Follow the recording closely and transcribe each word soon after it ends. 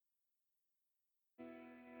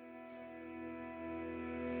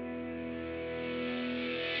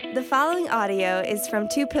The following audio is from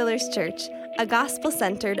Two Pillars Church, a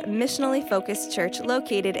gospel-centered, missionally focused church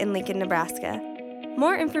located in Lincoln, Nebraska.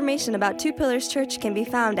 More information about Two Pillars Church can be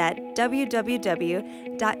found at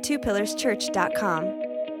www.twopillarschurch.com.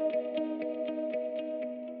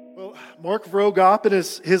 Well, Mark Vroegop in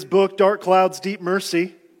his book, Dark Clouds, Deep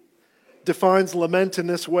Mercy, defines lament in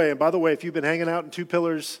this way. And by the way, if you've been hanging out in Two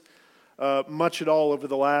Pillars much at all over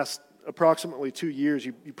the last approximately 2 years,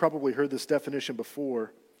 you probably heard this definition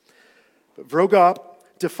before. But Vroegop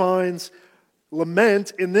defines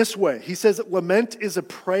lament in this way. He says that lament is a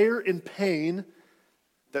prayer in pain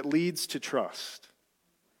that leads to trust.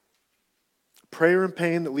 Prayer in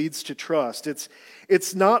pain that leads to trust.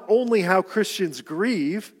 It's not only how Christians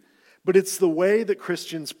grieve, but it's the way that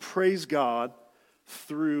Christians praise God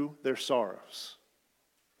through their sorrows.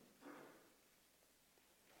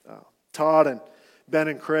 Todd and Ben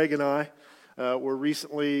and Craig and I were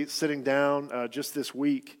recently sitting down just this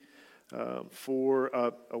week for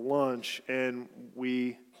a lunch, and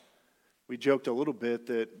we joked a little bit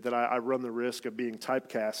that I run the risk of being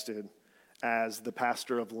typecasted as the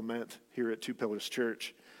pastor of lament here at Two Pillars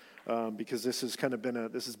Church, because this has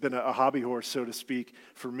been a hobby horse, so to speak,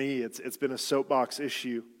 for me. It's been a soapbox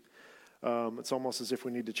issue. It's almost as if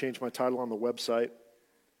we need to change my title on the website.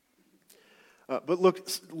 But look,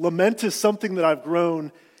 lament is something that I've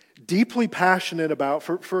grown deeply passionate about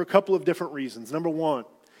for a couple of different reasons. Number one,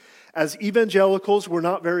 as evangelicals, we're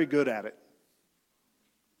not very good at it.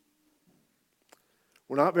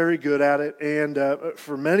 We're not very good at it, and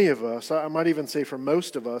for many of us, I might even say for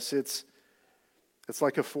most of us, it's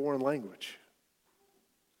like a foreign language.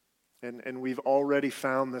 And we've already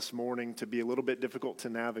found this morning to be a little bit difficult to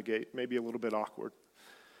navigate, maybe a little bit awkward.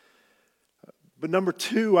 But number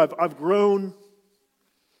two, I've grown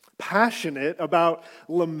passionate about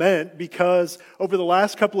lament because over the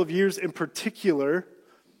last couple of years in particular,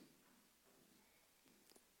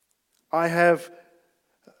 I have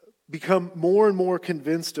become more and more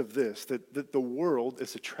convinced of this, that the world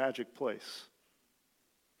is a tragic place.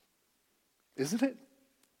 Isn't it?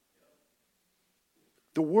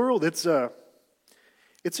 The world, it's a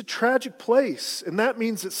tragic place, and that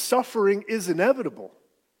means that suffering is inevitable.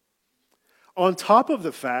 On top of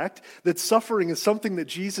the fact that suffering is something that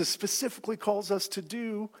Jesus specifically calls us to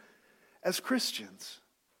do as Christians.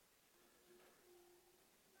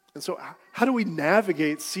 And so how do we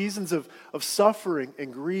navigate seasons of suffering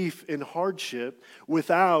and grief and hardship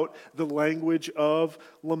without the language of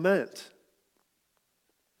lament?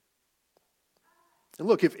 And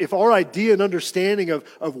look, if our idea and understanding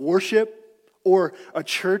of worship or a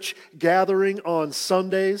church gathering on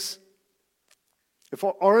Sundays, if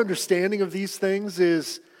our understanding of these things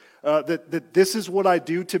is that this is what I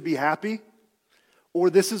do to be happy, or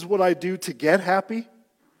this is what I do to get happy,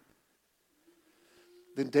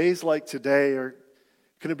 then days like today are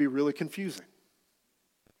going to be really confusing.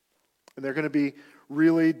 And they're going to be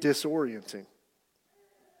really disorienting.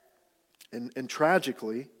 And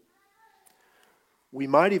tragically, we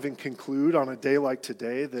might even conclude on a day like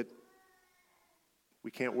today that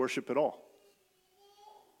we can't worship at all.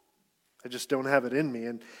 I just don't have it in me.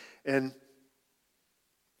 And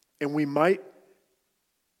we might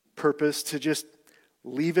purpose to just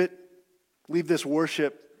leave this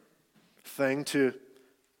worship thing to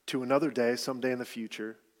another day, someday in the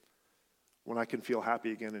future, when I can feel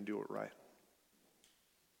happy again and do it right.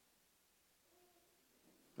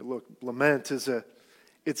 But look, lament it's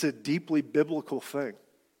a deeply biblical thing.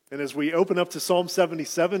 And as we open up to Psalm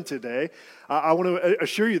 77 today, I want to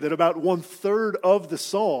assure you that about 1/3 of the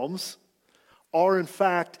Psalms are in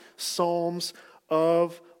fact Psalms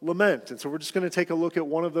of lament. And so we're just going to take a look at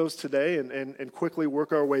one of those today and quickly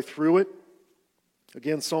work our way through it.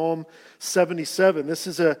 Again, Psalm 77. This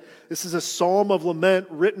is a psalm of lament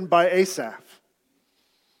written by Asaph,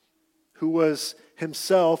 who was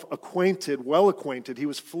himself well acquainted. He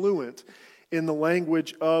was fluent in the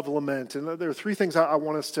language of lament. And there are three things I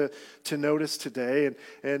want us to notice today,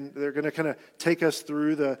 and they're going to kind of take us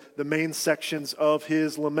through the main sections of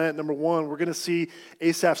his lament. Number one, we're going to see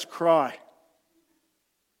Asaph's cry.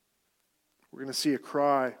 We're going to see a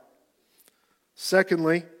cry.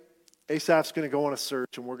 Secondly, Asaph's going to go on a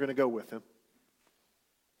search, and we're going to go with him.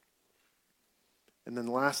 And then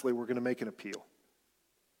lastly, we're going to make an appeal.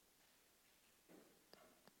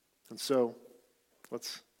 And so,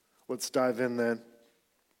 let's dive in then.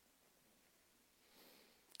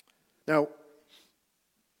 Now,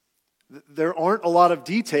 there aren't a lot of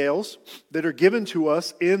details that are given to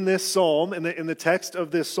us in this psalm, in the text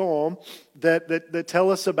of this psalm, that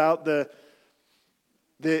tell us about the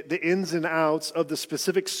ins and outs of the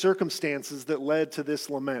specific circumstances that led to this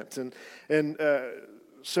lament. And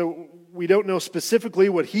So we don't know specifically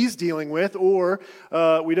what he's dealing with, or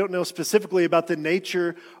we don't know specifically about the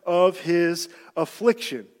nature of his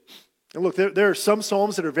affliction. And look, there are some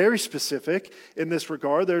psalms that are very specific in this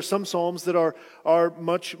regard. There are some psalms that are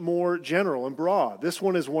much more general and broad. This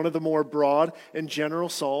one is one of the more broad and general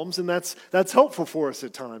psalms, and that's helpful for us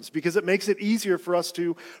at times because it makes it easier for us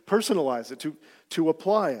to personalize it, to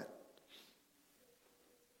apply it.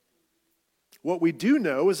 What we do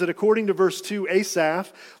know is that according to verse 2,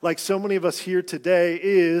 Asaph, like so many of us here today,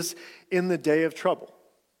 is in the day of trouble.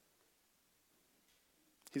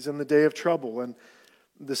 He's in the day of trouble, and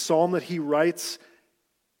the psalm that he writes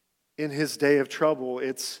in his day of trouble,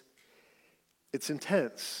 it's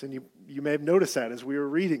intense. And you may have noticed that as we were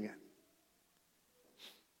reading it.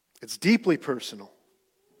 It's deeply personal.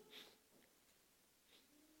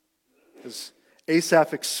 As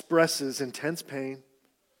Asaph expresses intense pain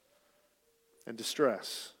and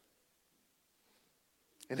distress.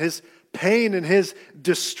 And his pain and his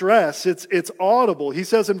distress, it's audible. He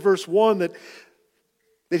says in verse 1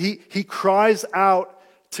 that he cries out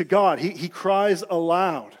to God. He cries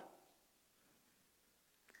aloud.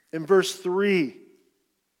 In verse 3,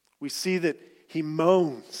 we see that he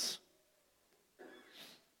moans.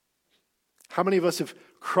 How many of us have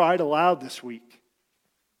cried aloud this week?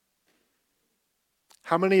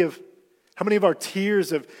 How many of our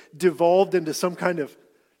tears have devolved into some kind of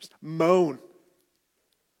moan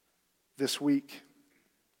this week?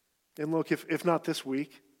 And look, if not this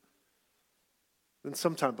week, then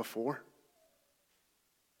sometime before.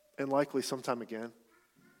 And likely sometime again.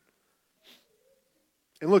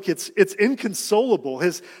 And look, it's inconsolable.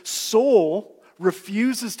 His soul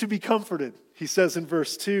refuses to be comforted, he says in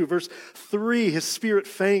verse 2. Verse 3, his spirit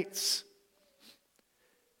faints.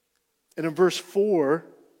 And in verse 4,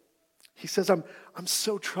 he says, I'm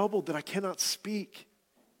so troubled that I cannot speak.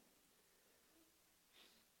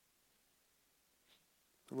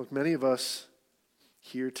 And look, many of us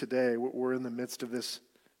here today, we're in the midst of this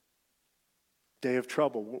day of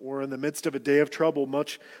trouble. We're in the midst of a day of trouble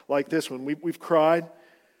much like this one. We've cried.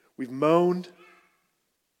 We've moaned.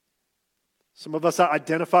 Some of us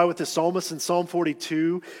identify with the psalmist in Psalm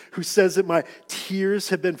 42 who says that my tears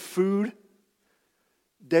have been food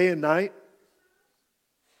day and night.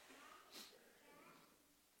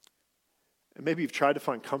 And maybe you've tried to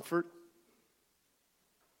find comfort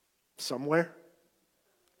somewhere,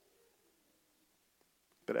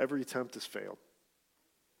 but every attempt has failed.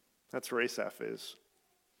 That's where Asaph is.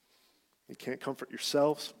 You can't comfort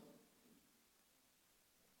yourselves.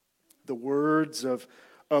 The words of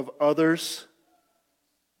others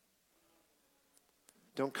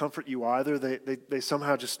don't comfort you either. They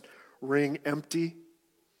somehow just ring empty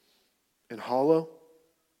and hollow.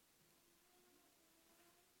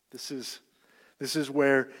 This is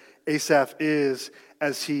where Asaph is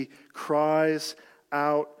as he cries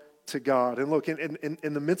out to God. And look, in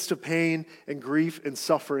the midst of pain and grief and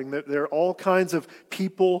suffering, there are all kinds of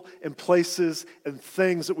people and places and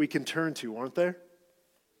things that we can turn to, aren't there?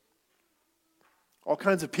 All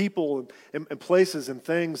kinds of people and places and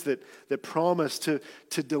things that promise to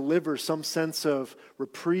deliver some sense of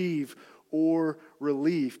reprieve or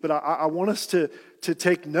relief. But I want us to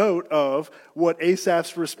take note of what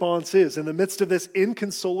Asaph's response is. In the midst of this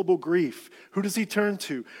inconsolable grief, who does he turn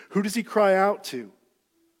to? Who does he cry out to?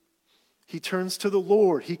 He turns to the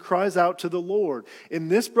Lord. He cries out to the Lord. In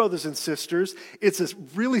this, brothers and sisters, it's a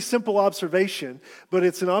really simple observation, but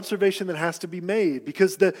it's an observation that has to be made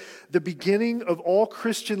because the beginning of all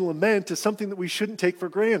Christian lament is something that we shouldn't take for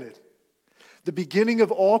granted. The beginning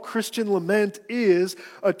of all Christian lament is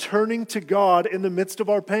a turning to God in the midst of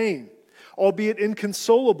our pain, albeit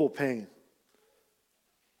inconsolable pain.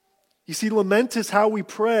 You see, lament is how we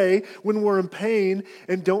pray when we're in pain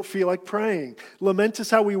and don't feel like praying. Lament is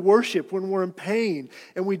how we worship when we're in pain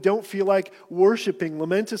and we don't feel like worshiping.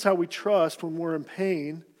 Lament is how we trust when we're in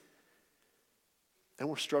pain and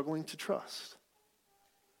we're struggling to trust.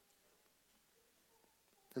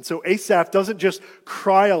 And so Asaph doesn't just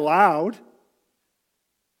cry aloud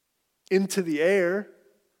into the air.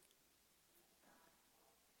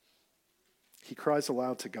 He cries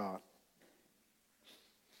aloud to God.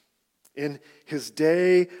 In his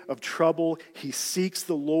day of trouble, he seeks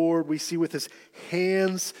the Lord, we see, with his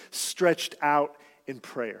hands stretched out in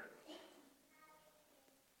prayer.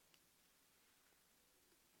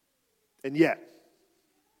 And yet,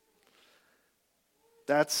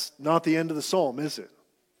 that's not the end of the psalm, is it?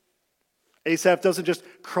 Asaph doesn't just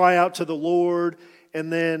cry out to the Lord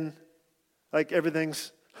and then, like,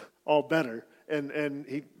 everything's all better, and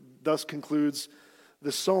he thus concludes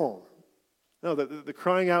the psalm. No, the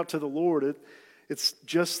crying out to the Lord, it's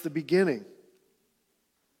just the beginning.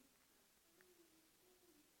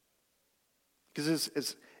 Because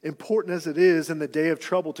as important as it is in the day of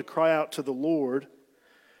trouble to cry out to the Lord,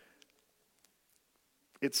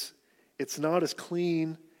 it's not as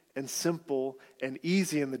clean and simple and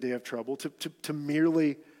easy in the day of trouble to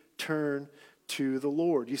merely turn to the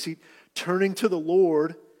Lord. You see, turning to the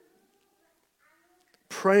Lord,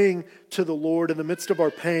 praying to the Lord in the midst of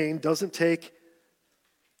our pain doesn't take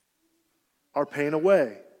our pain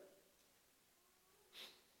away.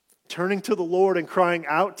 Turning to the Lord and crying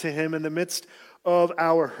out to Him in the midst of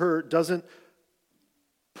our hurt doesn't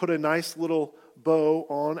put a nice little bow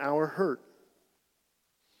on our hurt.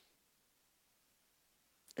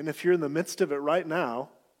 And if you're in the midst of it right now,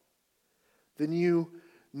 then you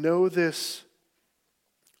know this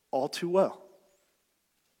all too well.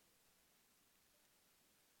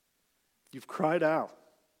 You've cried out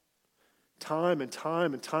time and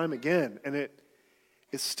time and time again, and it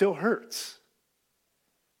still hurts.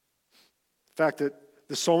 In fact, that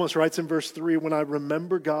the psalmist writes in verse 3, when I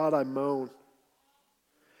remember God, I moan.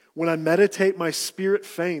 When I meditate, my spirit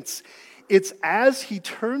faints. It's as he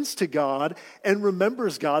turns to God and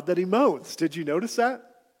remembers God that he moans. Did you notice that?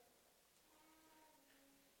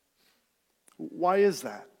 Why is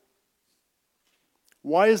that?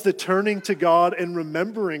 Why is the turning to God and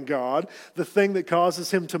remembering God the thing that causes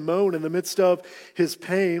him to moan in the midst of his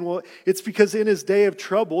pain? Well, it's because in his day of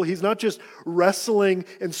trouble, he's not just wrestling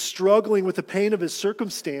and struggling with the pain of his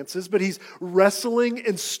circumstances, but he's wrestling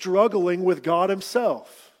and struggling with God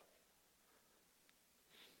himself.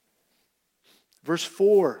 Verse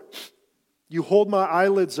 4, you hold my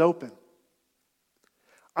eyelids open.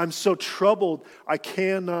 I'm so troubled I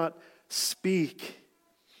cannot speak.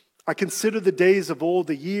 I consider the days of old,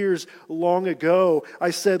 the years long ago.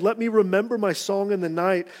 I said, let me remember my song in the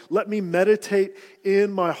night. Let me meditate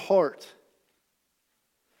in my heart.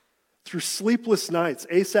 Through sleepless nights,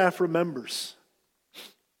 Asaph remembers.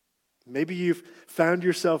 Maybe you've found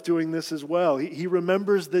yourself doing this as well. He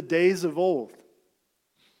remembers the days of old.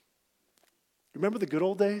 Remember the good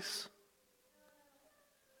old days?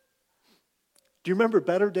 Do you remember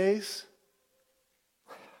better days?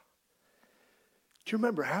 Do you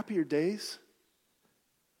remember happier days?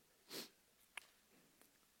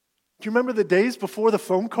 Do you remember the days before the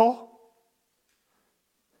phone call?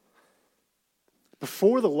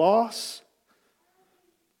 Before the loss?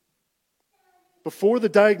 Before the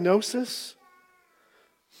diagnosis?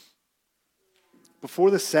 Before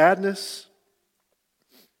the sadness?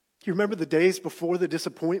 Do you remember the days before the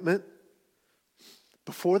disappointment?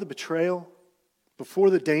 Before the betrayal?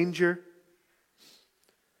 Before the danger?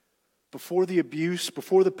 Before the abuse,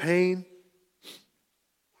 before the pain,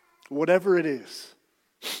 whatever it is.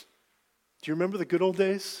 Do you remember the good old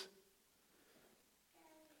days?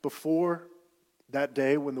 Before that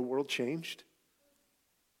day when the world changed?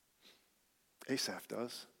 Asaph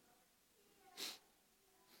does.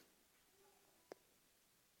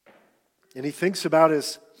 And he thinks about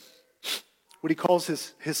what he calls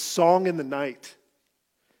his song in the night.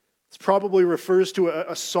 It probably refers to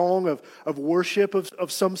a song of worship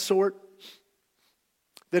of some sort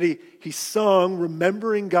that he sung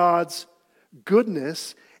remembering God's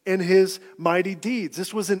goodness and his mighty deeds.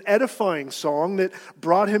 This was an edifying song that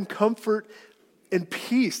brought him comfort and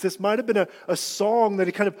peace. This might have been a song that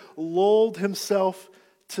he kind of lulled himself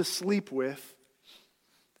to sleep with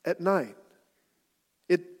at night.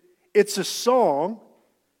 It's a song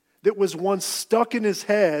that was once stuck in his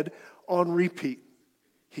head on repeat.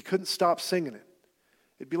 He couldn't stop singing it.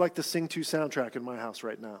 It'd be like the Sing 2 soundtrack in my house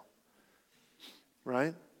right now.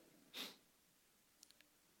 Right?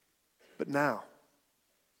 But now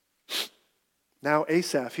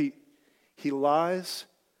Asaph, he lies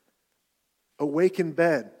awake in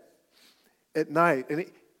bed at night, and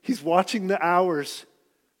he's watching the hours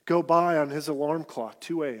go by on his alarm clock,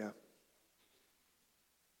 2 a.m.,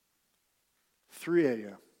 3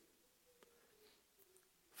 a.m.,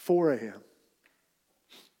 4 a.m.,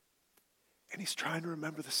 and he's trying to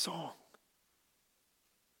remember the song.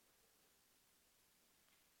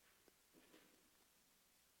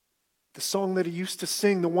 The song that he used to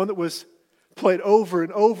sing, the one that was played over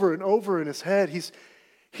and over and over in his head.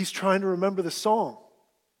 He's trying to remember the song.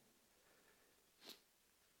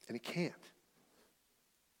 And he can't.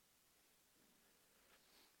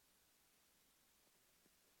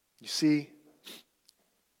 You see,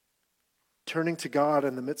 turning to God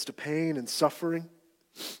in the midst of pain and suffering,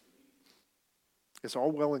 it's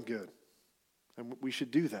all well and good. And we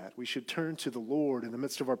should do that. We should turn to the Lord in the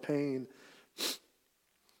midst of our pain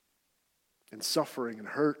and suffering and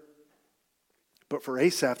hurt. But for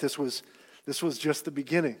Asaph, this was just the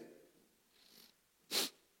beginning.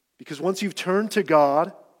 Because once you've turned to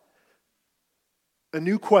God, a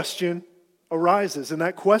new question arises. And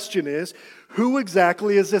that question is, who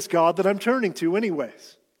exactly is this God that I'm turning to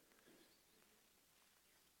anyways?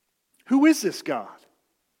 Who is this God?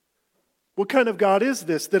 What kind of God is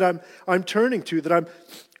this that I'm turning to, that I'm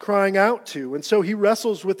crying out to? And so he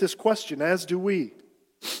wrestles with this question, as do we.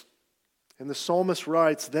 And the psalmist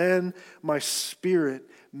writes, "Then my spirit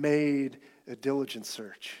made a diligent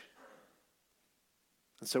search."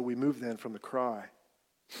 And so we move then from the cry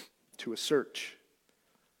to a search.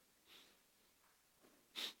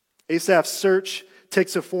 Asaph's search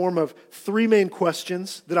takes a form of three main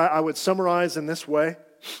questions that I would summarize in this way.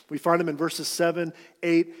 We find them in verses 7,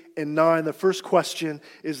 8, and 9. The first question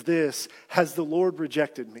is this: has the Lord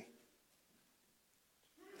rejected me?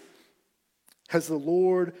 Has the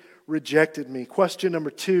Lord rejected me? Question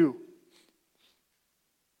number 2: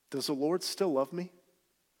 does the Lord still love me?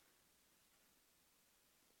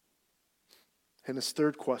 And his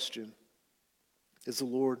third question: is the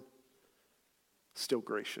Lord still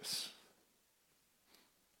gracious?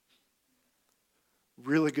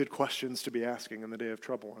 Really good questions to be asking in the day of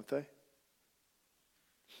trouble, aren't they?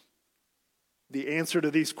 The answer to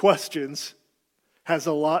these questions has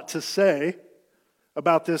a lot to say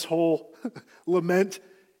about this whole lament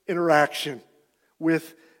interaction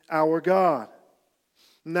with our God.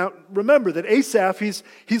 Now, remember that Asaph,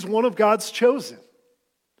 he's one of God's chosen.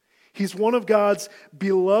 He's one of God's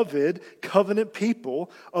beloved covenant people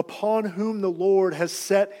upon whom the Lord has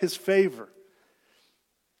set his favor.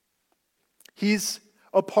 He's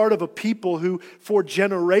a part of a people who for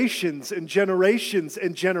generations and generations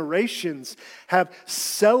and generations have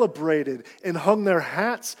celebrated and hung their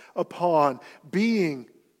hats upon being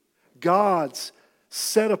God's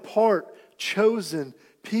set apart, chosen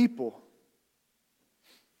people.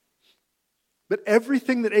 But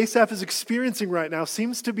everything that Asaph is experiencing right now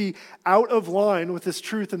seems to be out of line with this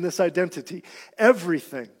truth and this identity.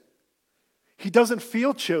 Everything. He doesn't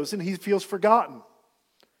feel chosen, he feels forgotten.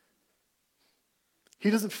 He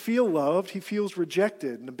doesn't feel loved, he feels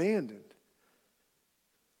rejected and abandoned.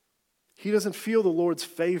 He doesn't feel the Lord's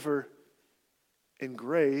favor and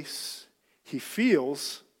grace. He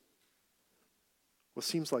feels what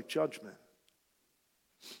seems like judgment.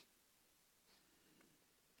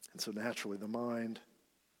 And so naturally the mind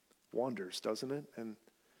wanders, doesn't it? And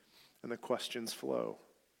the questions flow.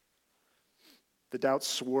 The doubts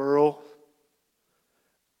swirl,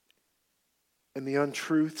 and the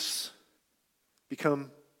untruths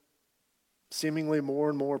become seemingly more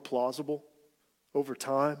and more plausible over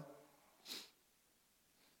time.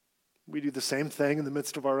 We do the same thing in the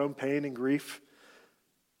midst of our own pain and grief.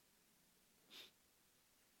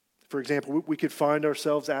 For example, we could find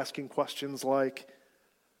ourselves asking questions like,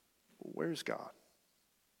 where's God?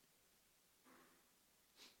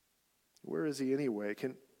 Where is he anyway?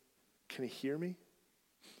 Can he hear me?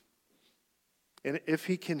 And if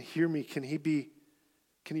he can hear me, can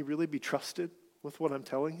he really be trusted with what I'm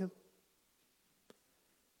telling him?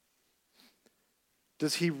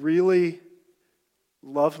 Does he really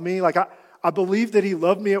love me? Like I believe that he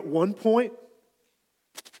loved me at one point,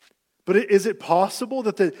 but is it possible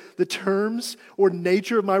that the terms or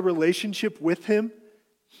nature of my relationship with him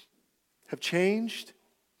have changed?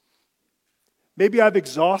 Maybe I've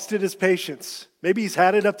exhausted his patience. Maybe he's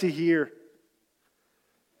had it up to here.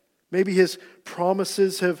 Maybe his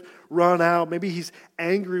promises have run out. Maybe he's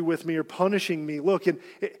angry with me or punishing me. Look, and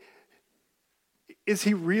is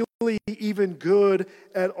he really even good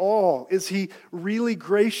at all? Is he really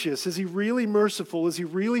gracious? Is he really merciful? Is he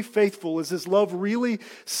really faithful? Is his love really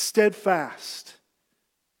steadfast?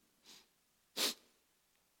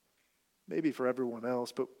 Maybe for everyone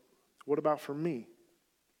else, but what about for me?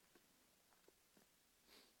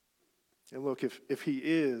 And look, if he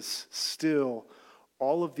is still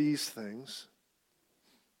all of these things,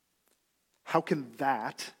 how can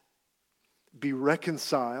that be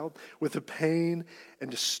reconciled with the pain and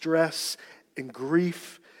distress and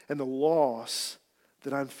grief and the loss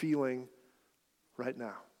that I'm feeling right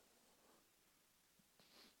now?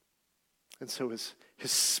 And so his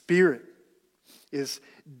spirit is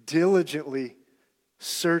diligently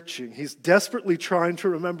searching. He's desperately trying to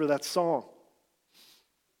remember that song.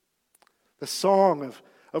 The song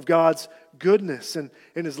of God's goodness and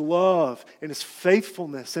his love and his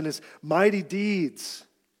faithfulness and his mighty deeds.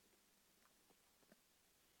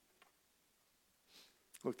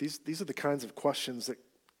 Look, these are the kinds of questions that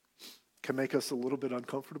can make us a little bit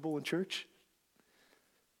uncomfortable in church.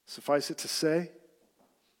 Suffice it to say.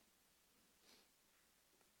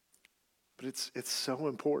 But it's so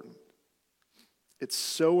important. It's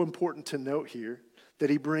so important to note here that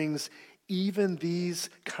he brings even these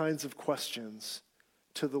kinds of questions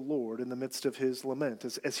to the Lord in the midst of his lament,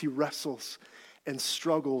 as he wrestles and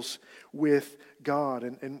struggles with God.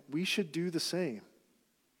 And we should do the same.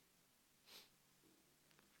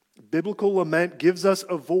 Biblical lament gives us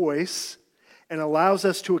a voice and allows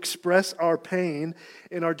us to express our pain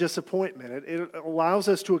and our disappointment. It allows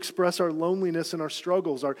us to express our loneliness and our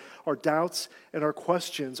struggles, our doubts and our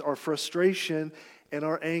questions, our frustration and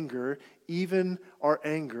our anger, even our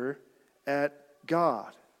anger at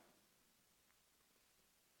God.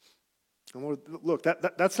 And Lord, look,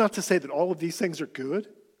 that's not to say that all of these things are good.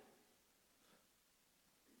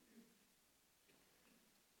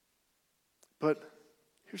 But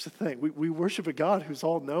here's the thing. We worship a God who's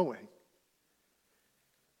all-knowing.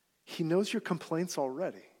 He knows your complaints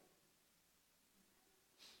already.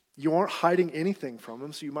 You aren't hiding anything from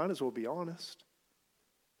him, so you might as well be honest.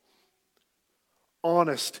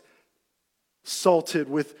 Honest, salted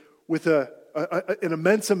with an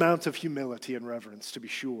immense amount of humility and reverence, to be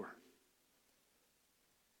sure.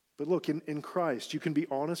 But look, in Christ, you can be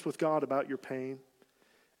honest with God about your pain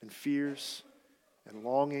and fears and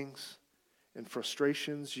longings and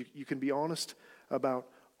frustrations. You can be honest about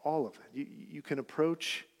all of it. You can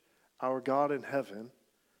approach our God in heaven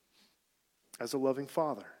as a loving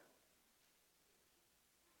Father.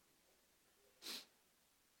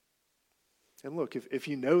 And look, if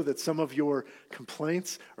you know that some of your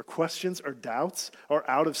complaints or questions or doubts are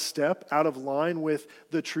out of step, out of line with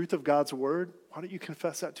the truth of God's word, why don't you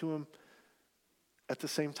confess that to him at the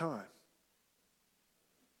same time?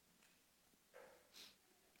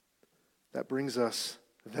 That brings us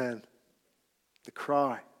then, the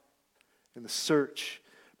cry and the search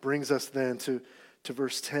brings us then to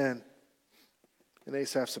verse 10 and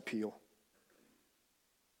Asaph's appeal.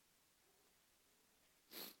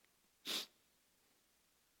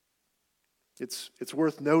 It's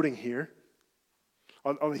worth noting here,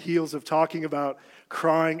 on the heels of talking about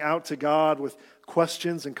crying out to God with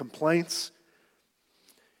questions and complaints,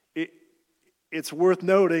 it's worth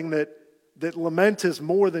noting that lament is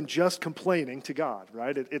more than just complaining to God,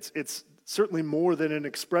 right? It's certainly more than an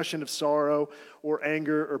expression of sorrow or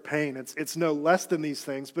anger or pain. It's no less than these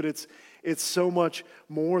things, but it's so much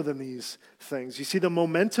more than these things. You see, the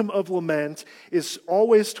momentum of lament is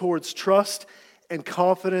always towards trust and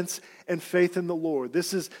confidence and faith in the Lord.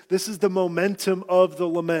 This is the momentum of the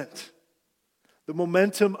lament. The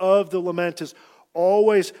momentum of the lament is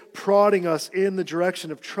always prodding us in the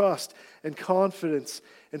direction of trust and confidence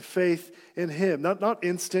and faith in him. Not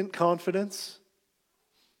instant confidence,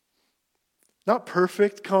 not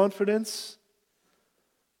perfect confidence,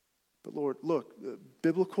 but Lord, look,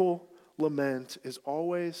 biblical lament is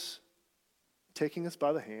always taking us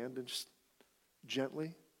by the hand and just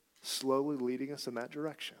gently, slowly leading us in that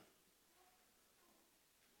direction.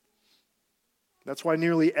 That's why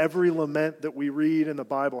nearly every lament that we read in the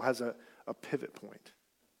Bible has a pivot point.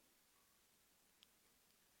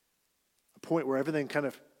 A point where everything kind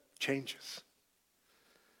of changes.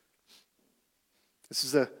 This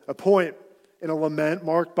is a point in a lament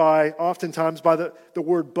marked oftentimes by the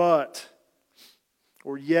word but,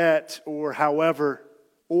 or yet, or however,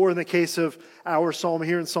 or in the case of our psalm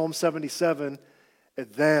here in Psalm 77, and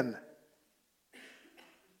then.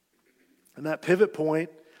 And that pivot point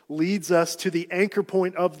leads us to the anchor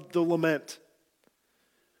point of the lament,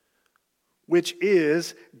 which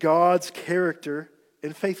is God's character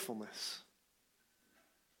and faithfulness.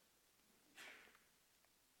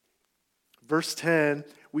 Verse 10,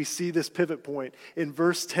 we see this pivot point. In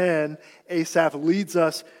verse 10, Asaph leads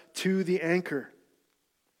us to the anchor.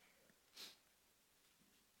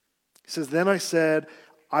 He says, "Then I said,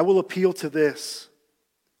 I will appeal to this,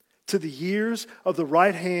 to the years of the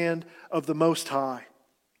right hand of the Most High.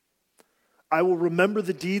 I will remember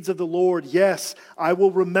the deeds of the Lord. Yes, I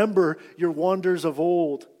will remember your wonders of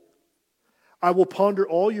old. I will ponder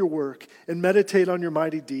all your work and meditate on your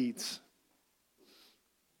mighty deeds."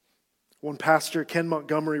 One pastor, Ken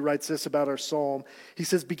Montgomery, writes this about our psalm. He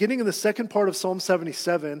says, beginning in the second part of Psalm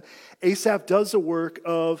 77, Asaph does the work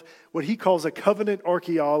of what he calls a covenant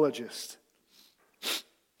archaeologist.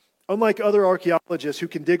 Unlike other archaeologists who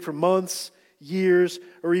can dig for months, years,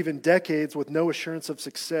 or even decades with no assurance of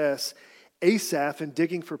success, Asaph, in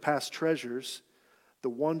digging for past treasures, the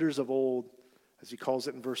wonders of old, as he calls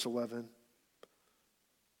it in verse 11,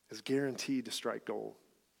 is guaranteed to strike gold.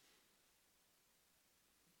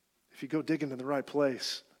 If you go digging in the right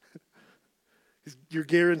place, you're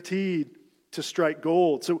guaranteed to strike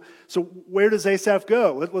gold. So where does Asaph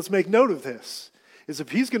go? Let's make note of this. Is if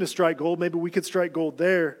he's going to strike gold, maybe we could strike gold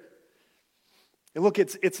there. And look,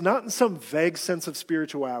 it's not in some vague sense of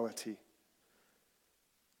spirituality.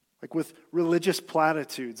 like with religious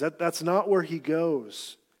platitudes. That's not where he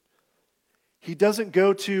goes. He doesn't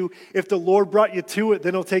go to, if the Lord brought you to it,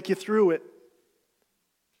 then he'll take you through it.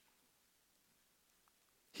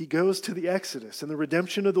 He goes to the Exodus and the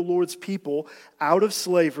redemption of the Lord's people out of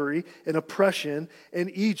slavery and oppression in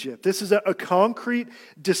Egypt. This is a concrete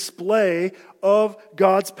display of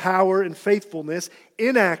God's power and faithfulness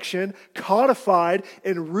in action, codified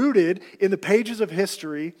and rooted in the pages of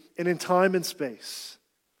history and in time and space.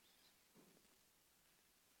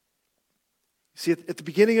 See, at the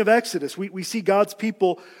beginning of Exodus, we see God's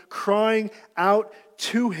people crying out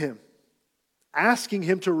to him, asking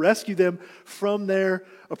him to rescue them from their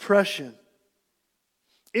oppression.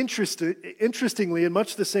 Interestingly, in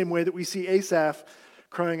much the same way that we see Asaph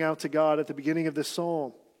crying out to God at the beginning of this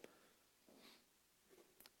psalm.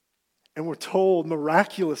 And we're told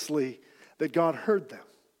miraculously that God heard them.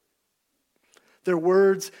 Their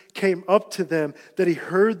words came up to them, that he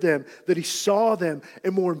heard them, that he saw them,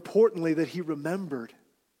 and more importantly, that he remembered.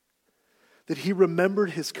 That he remembered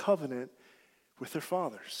his covenant with their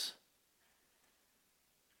fathers.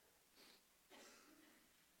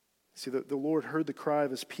 See, the Lord heard the cry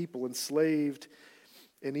of his people enslaved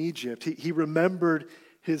in Egypt. He remembered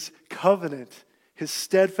his covenant, his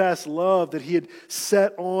steadfast love that he had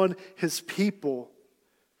set on his people.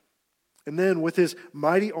 And then with his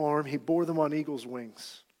mighty arm, he bore them on eagle's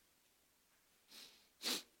wings.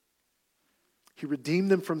 He redeemed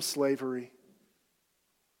them from slavery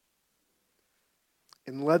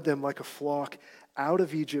and led them like a flock out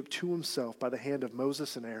of Egypt to himself by the hand of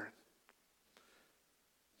Moses and Aaron,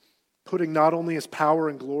 putting not only his power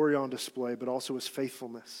and glory on display, but also his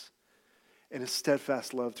faithfulness and his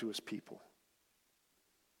steadfast love to his people.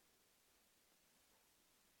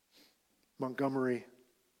 Montgomery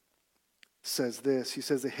says this. He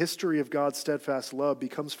says, the history of God's steadfast love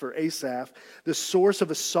becomes for Asaph the source of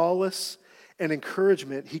a solace and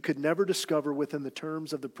encouragement he could never discover within the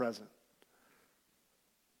terms of the present.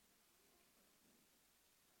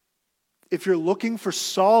 If you're looking for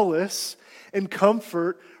solace and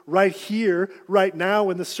comfort right here, right now,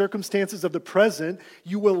 in the circumstances of the present,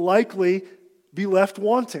 you will likely be left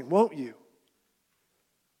wanting, won't you?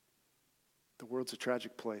 The world's a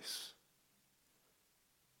tragic place.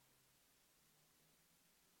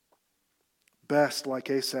 Best, like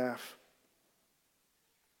Asaph,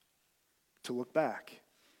 to look back.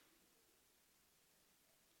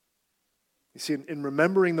 You see, in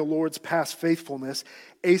remembering the Lord's past faithfulness,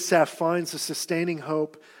 Asaph finds a sustaining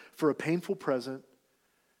hope for a painful present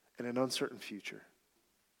and an uncertain future.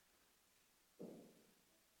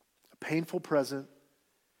 A painful present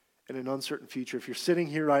and an uncertain future. If you're sitting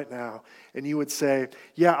here right now and you would say,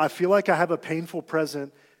 yeah, I feel like I have a painful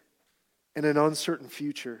present and an uncertain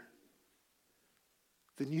future,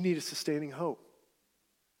 then you need a sustaining hope.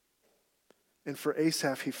 And for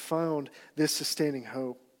Asaph, he found this sustaining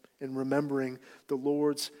hope in remembering the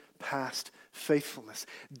Lord's past faithfulness,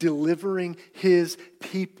 delivering his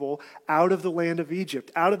people out of the land of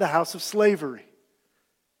Egypt, out of the house of slavery.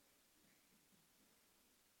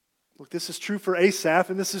 Look, this is true for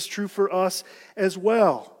Asaph, and this is true for us as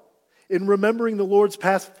well. In remembering the Lord's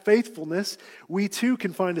past faithfulness, we too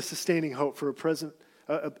can find a sustaining hope for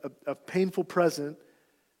a painful present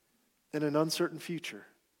and an uncertain future.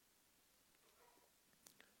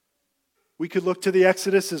 We could look to the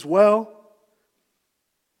Exodus as well.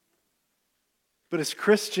 But as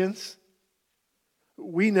Christians,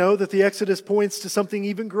 we know that the Exodus points to something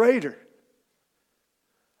even greater.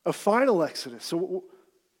 A final Exodus. So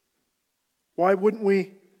why wouldn't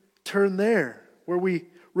we turn there, where we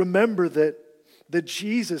remember that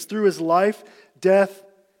Jesus, through his life, death,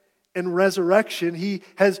 and resurrection, he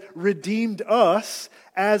has redeemed us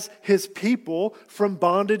as his people from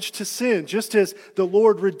bondage to sin. Just as the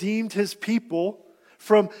Lord redeemed his people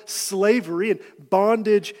from slavery and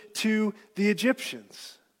bondage to the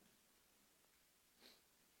Egyptians.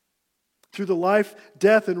 Through the life,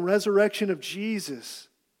 death, and resurrection of Jesus,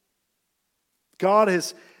 God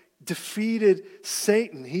has defeated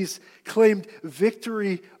Satan. He's claimed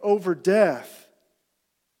victory over death.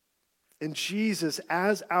 And Jesus,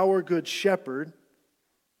 as our good shepherd,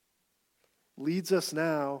 leads us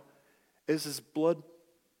now as his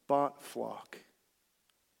blood-bought flock.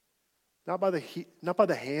 Not by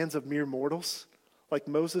the hands of mere mortals like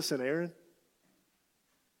Moses and Aaron,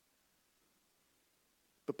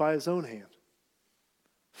 but by his own hand.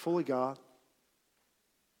 Fully God,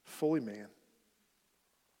 fully man.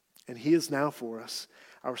 And he is now for us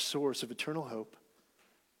our source of eternal hope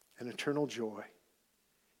and eternal joy,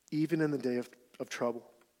 even in the day of trouble.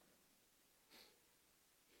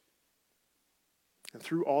 And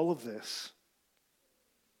through all of this,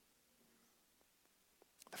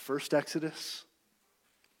 first Exodus,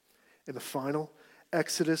 in the final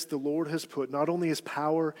Exodus, the Lord has put not only his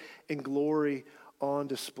power and glory on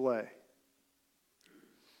display,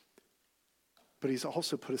 but he's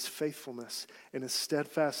also put his faithfulness and his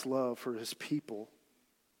steadfast love for his people,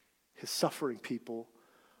 his suffering people,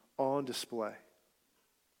 on display.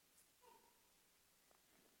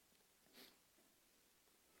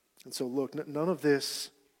 And so look, none of this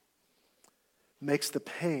makes the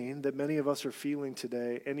pain that many of us are feeling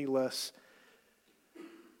today any less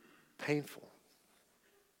painful.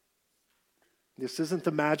 This isn't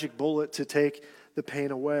the magic bullet to take the pain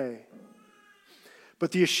away.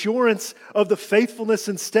 But the assurance of the faithfulness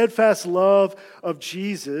and steadfast love of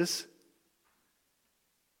Jesus,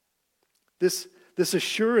 this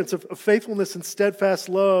assurance of faithfulness and steadfast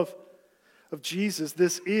love of Jesus,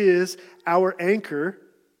 this is our anchor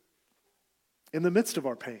in the midst of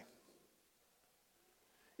our pain.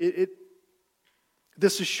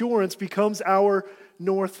 This assurance becomes our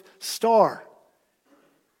North Star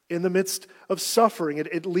in the midst of suffering.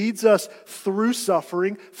 It leads us through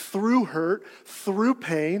suffering, through hurt, through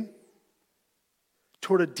pain,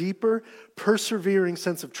 toward a deeper, persevering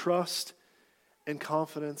sense of trust and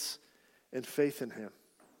confidence and faith in him.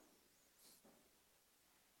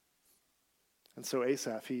 And so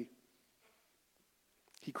Asaph, he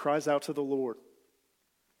cries out to the Lord.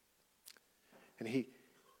 And he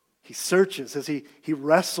searches as he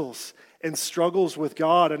wrestles and struggles with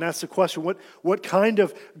God and asks the question, what kind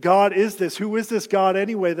of God is this? Who is this God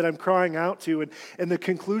anyway that I'm crying out to? And the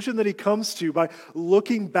conclusion that he comes to by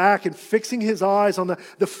looking back and fixing his eyes on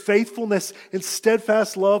the faithfulness and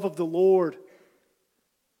steadfast love of the Lord,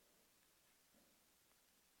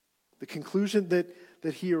 the conclusion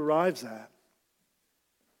that he arrives at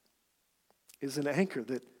is an anchor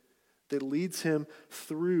that leads him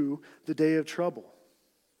through the day of trouble.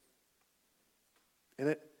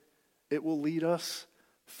 And it will lead us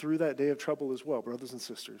through that day of trouble as well, brothers and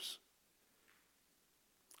sisters.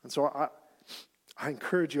 And so I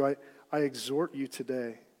encourage you, I exhort you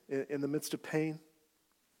today, in the midst of pain,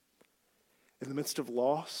 in the midst of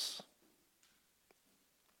loss,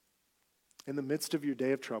 in the midst of your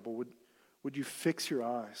day of trouble, would you fix your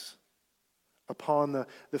eyes upon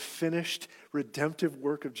the finished redemptive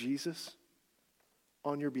work of Jesus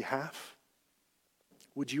on your behalf?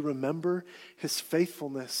 Would you remember his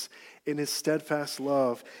faithfulness and his steadfast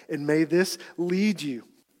love? And may this lead you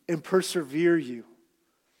and persevere you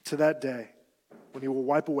to that day when he will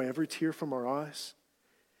wipe away every tear from our eyes.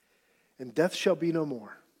 And death shall be no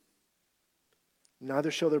more.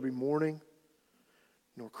 Neither shall there be mourning,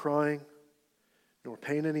 nor crying, nor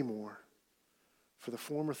pain anymore. For the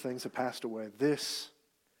former things have passed away. This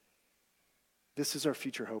is our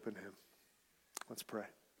future hope in him. Let's pray.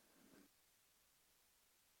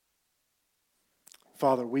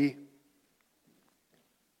 Father, we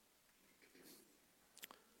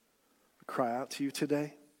cry out to you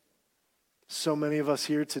today. So many of us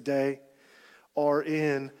here today are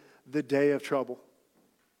in the day of trouble.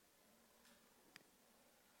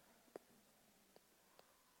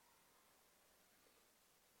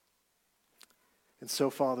 And so,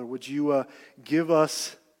 Father, would you give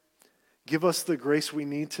us the grace we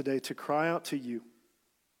need today to cry out to you,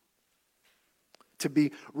 to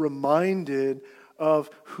be reminded of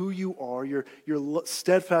who you are, your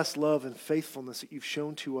steadfast love and faithfulness that you've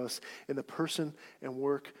shown to us in the person and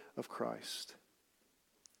work of Christ.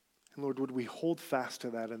 And Lord, would we hold fast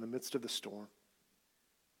to that in the midst of the storm?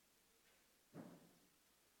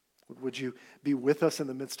 Would you be with us in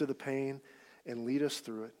the midst of the pain and lead us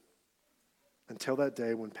through it until that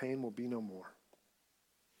day when pain will be no more?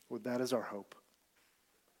 Lord, that is our hope.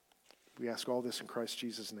 We ask all this in Christ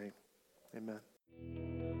Jesus' name. Amen.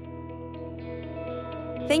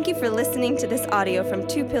 Thank you for listening to this audio from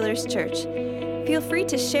Two Pillars Church. Feel free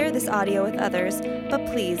to share this audio with others, but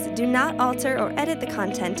please do not alter or edit the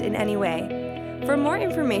content in any way. For more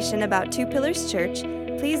information about Two Pillars Church,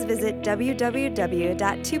 please visit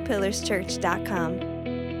www.twopillarschurch.com.